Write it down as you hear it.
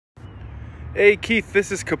Hey Keith,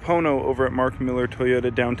 this is Capono over at Mark Miller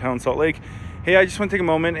Toyota downtown Salt Lake. Hey, I just want to take a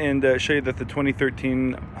moment and show you that the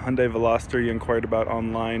 2013 Hyundai Veloster you inquired about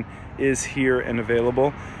online is here and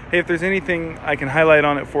available. Hey, if there's anything I can highlight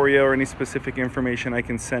on it for you or any specific information I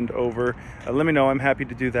can send over, let me know. I'm happy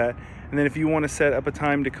to do that. And then if you want to set up a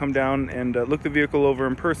time to come down and look the vehicle over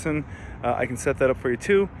in person, I can set that up for you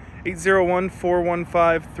too.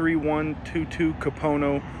 801-415-3122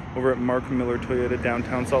 Capono over at Mark Miller Toyota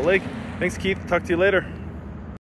downtown Salt Lake. Thanks, Keith. Talk to you later.